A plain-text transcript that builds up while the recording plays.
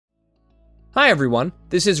Hi everyone,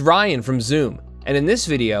 this is Ryan from Zoom, and in this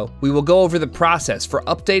video, we will go over the process for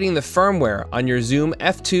updating the firmware on your Zoom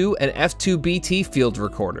F2 and F2-BT field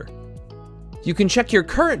recorder. You can check your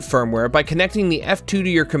current firmware by connecting the F2 to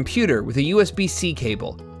your computer with a USB-C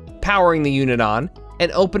cable, powering the unit on,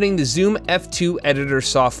 and opening the Zoom F2 editor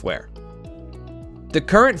software. The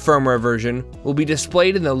current firmware version will be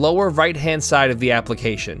displayed in the lower right-hand side of the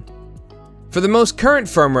application. For the most current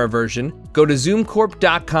firmware version, go to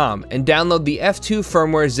zoomcorp.com and download the F2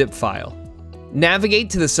 firmware zip file. Navigate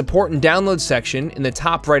to the Support and Download section in the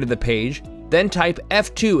top right of the page, then type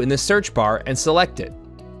F2 in the search bar and select it.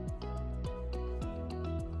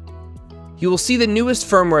 You will see the newest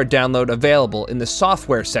firmware download available in the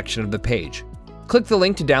Software section of the page. Click the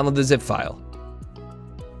link to download the zip file.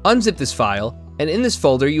 Unzip this file, and in this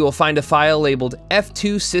folder you will find a file labeled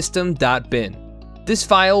f2system.bin. This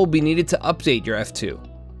file will be needed to update your F2.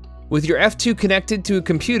 With your F2 connected to a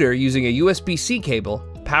computer using a USB-C cable,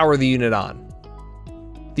 power the unit on.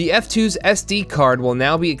 The F2's SD card will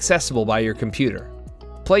now be accessible by your computer.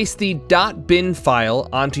 Place the .bin file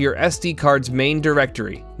onto your SD card's main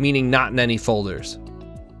directory, meaning not in any folders.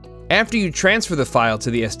 After you transfer the file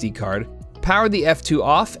to the SD card, power the F2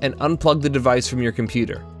 off and unplug the device from your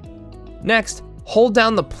computer. Next, hold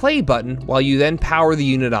down the play button while you then power the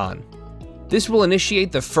unit on. This will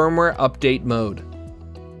initiate the firmware update mode.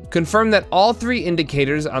 Confirm that all three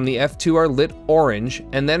indicators on the F2 are lit orange,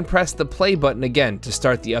 and then press the play button again to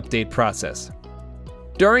start the update process.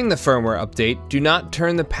 During the firmware update, do not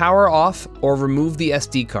turn the power off or remove the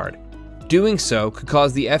SD card. Doing so could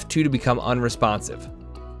cause the F2 to become unresponsive.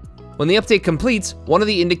 When the update completes, one of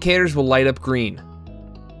the indicators will light up green.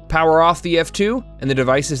 Power off the F2, and the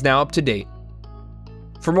device is now up to date.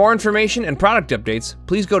 For more information and product updates,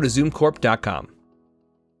 please go to zoomcorp.com.